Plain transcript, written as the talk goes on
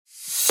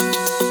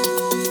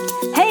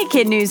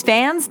Kid News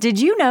fans,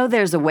 did you know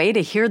there's a way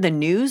to hear the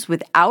news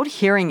without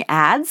hearing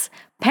ads?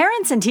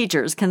 Parents and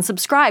teachers can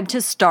subscribe to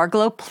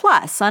Starglow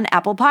Plus on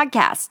Apple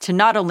Podcasts to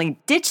not only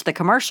ditch the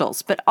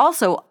commercials, but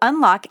also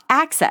unlock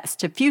access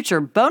to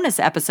future bonus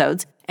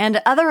episodes and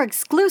other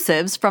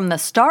exclusives from the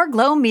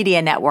Starglow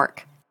Media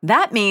Network.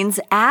 That means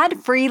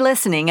ad-free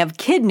listening of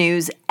Kid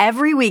News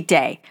every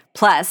weekday,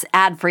 plus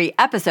ad-free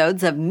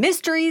episodes of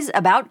Mysteries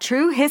About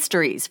True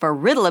Histories for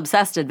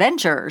riddle-obsessed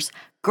adventurers,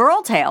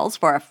 Girl Tales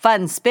for a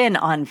fun spin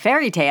on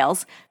fairy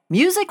tales,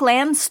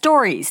 Musicland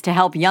Stories to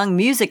help young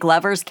music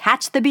lovers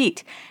catch the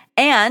beat,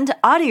 and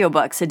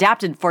audiobooks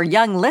adapted for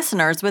young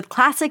listeners with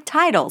classic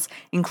titles,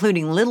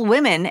 including Little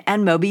Women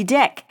and Moby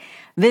Dick.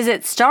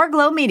 Visit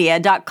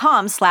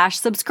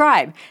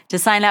starglowmedia.com/subscribe to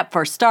sign up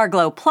for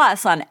Starglow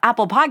Plus on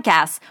Apple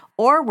Podcasts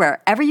or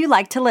wherever you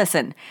like to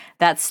listen.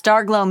 That's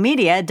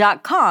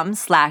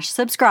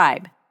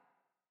starglowmedia.com/subscribe.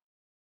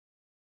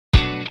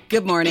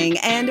 Good morning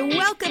and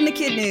welcome to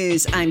Kid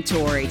News. I'm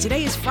Tori.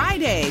 Today is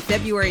Friday,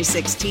 February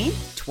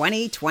 16th,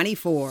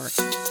 2024.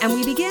 And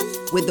we begin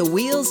with the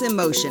wheels in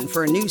motion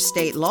for a new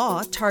state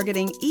law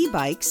targeting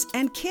e-bikes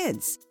and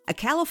kids. A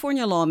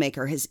California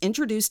lawmaker has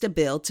introduced a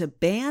bill to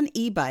ban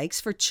e-bikes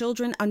for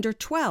children under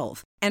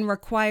 12 and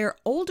require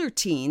older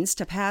teens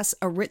to pass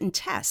a written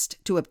test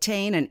to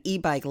obtain an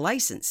e-bike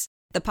license.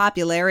 The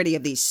popularity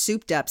of these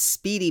souped-up,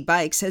 speedy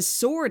bikes has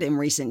soared in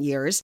recent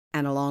years,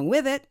 and along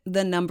with it,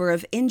 the number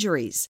of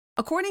injuries.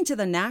 According to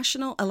the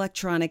National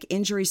Electronic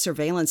Injury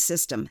Surveillance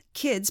System,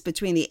 kids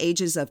between the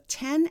ages of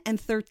 10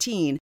 and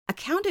 13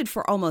 accounted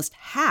for almost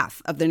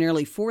half of the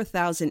nearly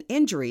 4,000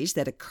 injuries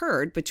that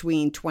occurred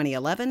between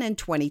 2011 and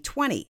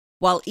 2020.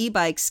 While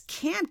e-bikes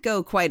can't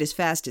go quite as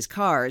fast as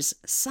cars,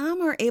 some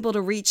are able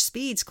to reach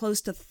speeds close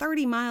to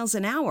 30 miles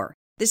an hour.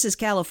 This is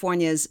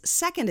California's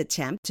second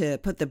attempt to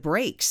put the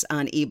brakes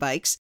on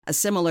e-bikes. A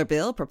similar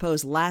bill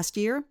proposed last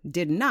year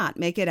did not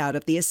make it out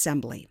of the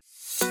assembly.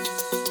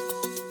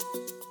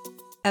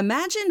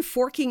 Imagine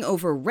forking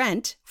over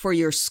rent for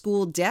your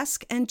school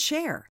desk and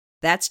chair.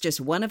 That's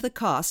just one of the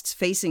costs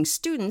facing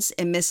students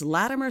in Miss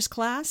Latimer's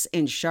class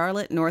in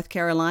Charlotte, North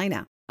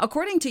Carolina.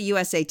 According to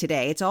USA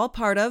Today, it's all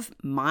part of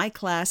My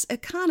Class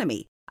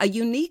Economy, a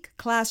unique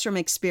classroom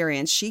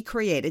experience she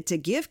created to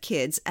give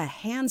kids a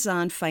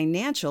hands-on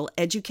financial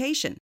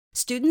education.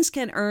 Students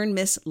can earn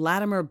Miss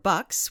Latimer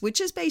bucks,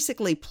 which is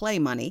basically play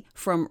money,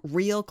 from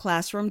real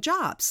classroom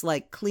jobs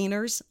like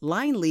cleaners,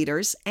 line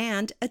leaders,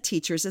 and a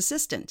teacher's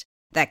assistant.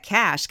 That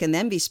cash can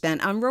then be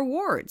spent on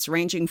rewards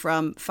ranging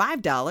from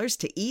 $5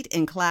 to eat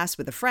in class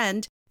with a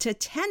friend to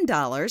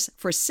 $10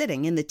 for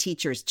sitting in the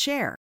teacher's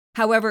chair.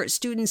 However,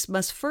 students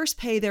must first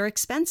pay their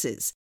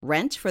expenses.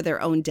 Rent for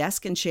their own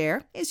desk and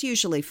chair is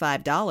usually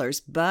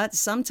 $5, but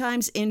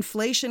sometimes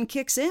inflation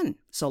kicks in.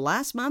 So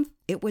last month,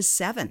 it was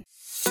 $7.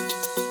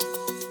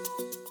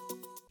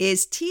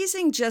 Is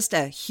teasing just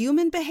a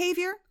human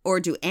behavior, or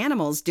do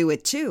animals do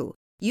it too?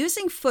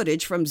 Using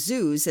footage from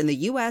zoos in the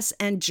U.S.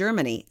 and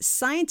Germany,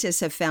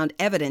 scientists have found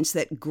evidence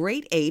that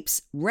great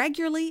apes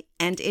regularly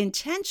and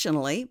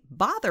intentionally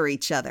bother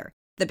each other.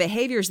 The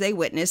behaviors they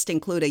witnessed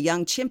include a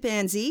young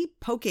chimpanzee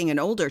poking an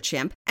older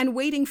chimp and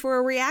waiting for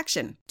a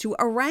reaction, to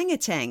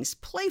orangutans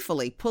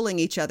playfully pulling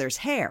each other's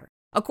hair.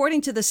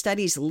 According to the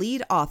study's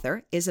lead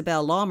author,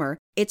 Isabel Laumer,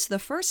 it's the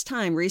first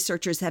time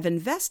researchers have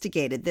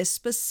investigated this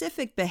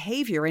specific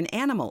behavior in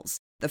animals.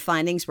 The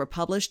findings were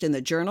published in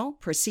the journal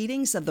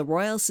Proceedings of the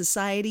Royal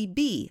Society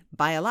B,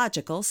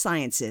 Biological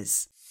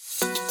Sciences.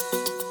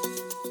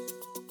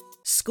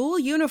 School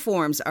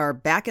uniforms are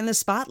back in the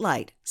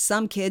spotlight.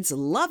 Some kids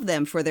love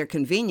them for their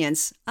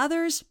convenience,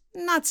 others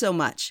not so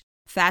much.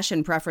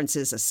 Fashion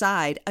preferences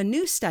aside, a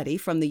new study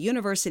from the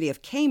University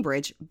of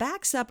Cambridge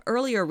backs up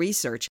earlier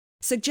research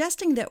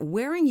suggesting that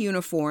wearing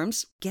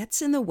uniforms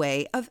gets in the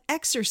way of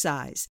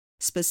exercise.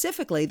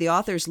 Specifically, the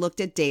authors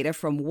looked at data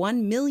from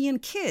 1 million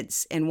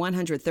kids in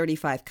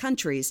 135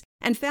 countries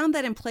and found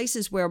that in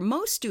places where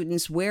most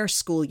students wear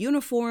school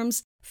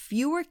uniforms,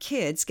 fewer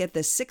kids get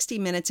the 60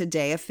 minutes a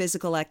day of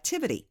physical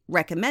activity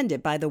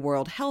recommended by the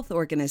World Health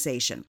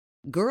Organization.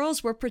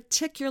 Girls were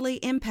particularly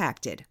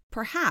impacted,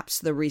 perhaps,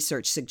 the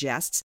research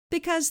suggests,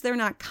 because they're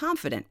not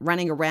confident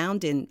running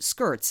around in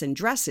skirts and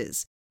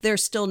dresses.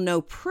 There's still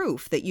no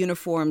proof that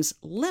uniforms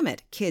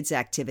limit kids'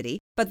 activity,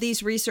 but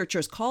these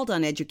researchers called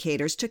on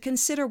educators to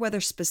consider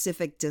whether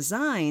specific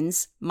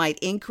designs might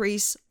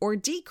increase or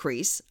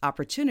decrease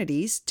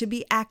opportunities to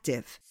be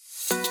active.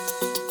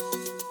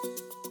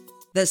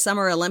 The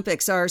Summer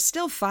Olympics are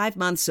still 5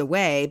 months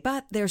away,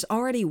 but there's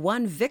already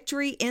one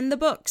victory in the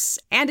books,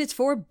 and it's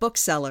for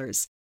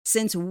booksellers.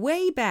 Since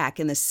way back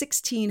in the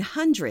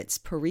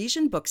 1600s,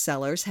 Parisian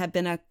booksellers have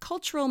been a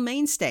cultural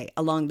mainstay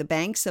along the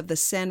banks of the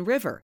Seine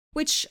River,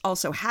 which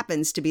also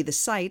happens to be the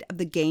site of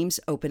the game's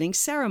opening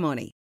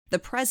ceremony. The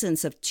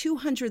presence of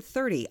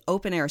 230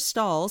 open-air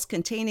stalls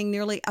containing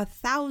nearly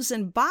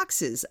 1,000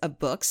 boxes of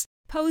books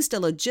posed a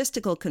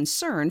logistical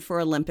concern for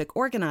Olympic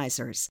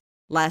organizers.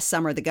 Last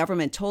summer, the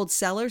government told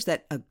sellers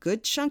that a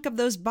good chunk of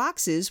those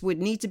boxes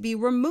would need to be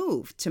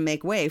removed to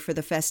make way for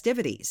the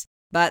festivities.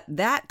 But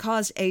that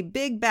caused a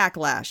big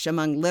backlash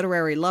among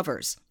literary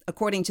lovers.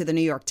 According to the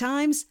New York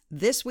Times,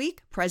 this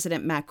week,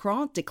 President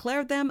Macron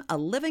declared them a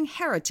living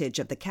heritage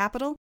of the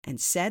capital and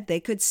said they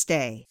could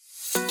stay.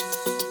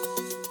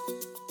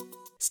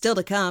 Still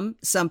to come,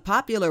 some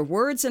popular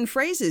words and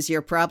phrases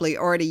you're probably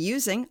already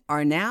using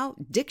are now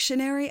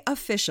dictionary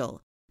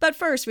official. But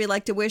first, we'd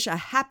like to wish a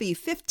happy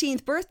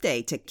 15th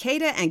birthday to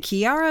Kata and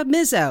Kiara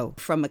Mizzo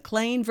from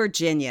McLean,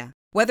 Virginia.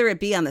 Whether it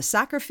be on the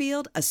soccer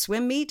field, a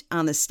swim meet,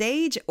 on the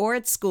stage, or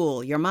at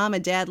school, your mom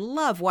and dad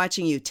love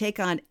watching you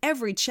take on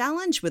every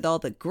challenge with all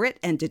the grit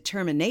and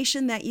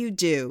determination that you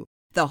do.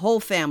 The whole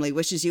family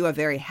wishes you a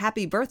very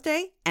happy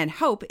birthday and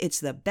hope it's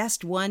the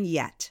best one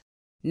yet.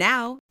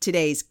 Now,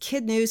 today's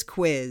Kid News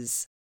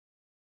quiz.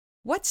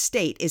 What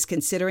state is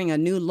considering a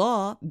new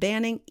law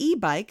banning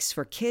e-bikes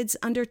for kids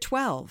under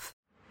 12?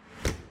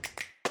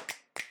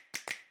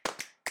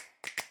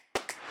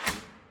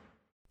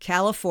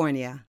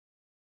 California.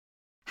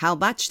 How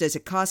much does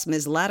it cost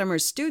Ms.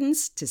 Latimer's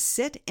students to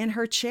sit in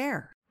her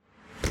chair?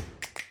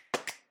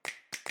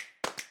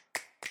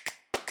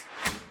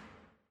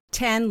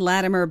 $10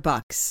 Latimer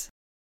bucks.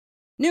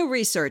 New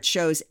research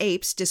shows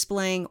apes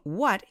displaying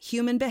what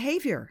human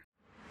behavior?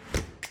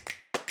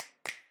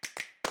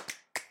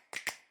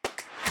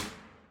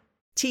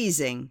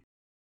 Teasing.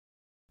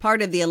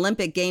 Part of the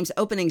Olympic Games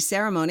opening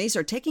ceremonies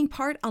are taking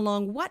part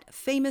along what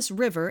famous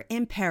river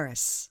in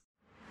Paris?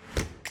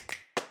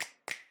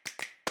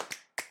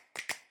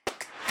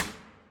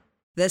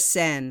 The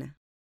Seine.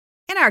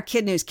 In our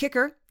Kid News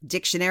Kicker,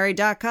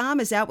 Dictionary.com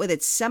is out with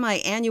its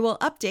semi-annual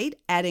update,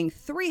 adding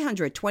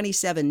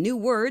 327 new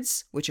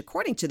words, which,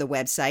 according to the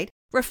website,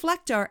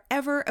 reflect our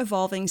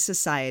ever-evolving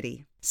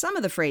society. Some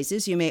of the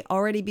phrases you may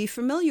already be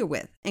familiar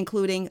with,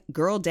 including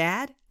girl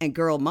dad and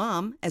girl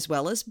mom, as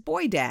well as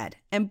boy dad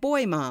and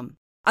boy mom.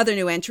 Other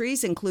new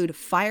entries include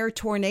fire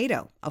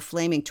tornado, a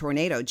flaming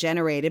tornado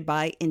generated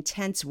by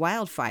intense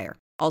wildfire.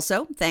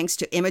 Also, thanks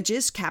to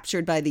images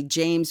captured by the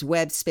James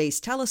Webb Space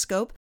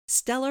Telescope,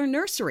 stellar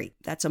nursery,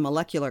 that's a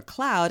molecular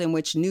cloud in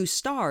which new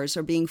stars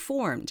are being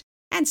formed.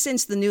 And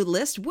since the new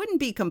list wouldn't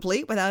be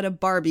complete without a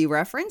Barbie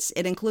reference,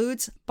 it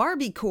includes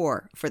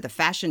Barbiecore for the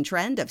fashion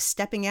trend of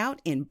stepping out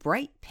in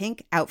bright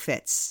pink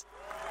outfits.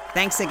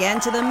 Thanks again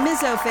to the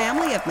Mizzo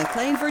family of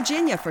McLean,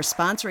 Virginia for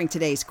sponsoring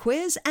today's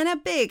quiz, and a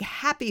big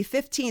happy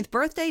 15th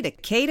birthday to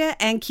Kata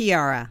and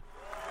Kiara.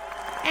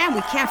 And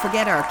we can't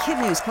forget our Kid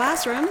News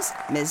classrooms,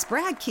 Ms.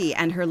 Bradkey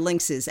and her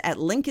lynxes at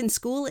Lincoln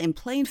School in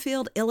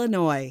Plainfield,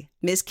 Illinois,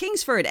 Ms.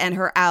 Kingsford and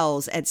her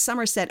owls at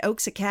Somerset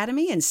Oaks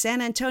Academy in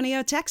San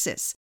Antonio,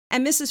 Texas,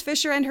 and Mrs.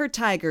 Fisher and her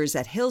tigers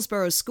at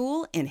Hillsborough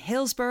School in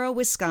Hillsborough,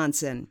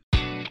 Wisconsin.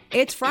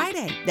 It's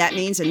Friday. That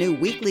means a new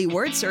weekly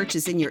word search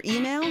is in your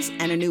emails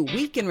and a new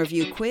week in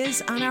review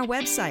quiz on our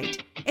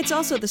website. It's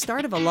also the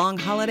start of a long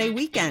holiday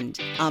weekend.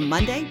 On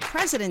Monday,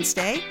 President's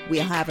Day,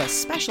 we'll have a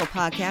special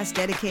podcast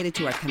dedicated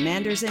to our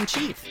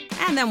commanders-in-chief.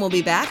 And then we'll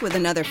be back with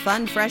another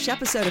fun, fresh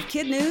episode of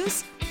Kid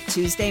News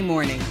Tuesday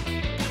morning.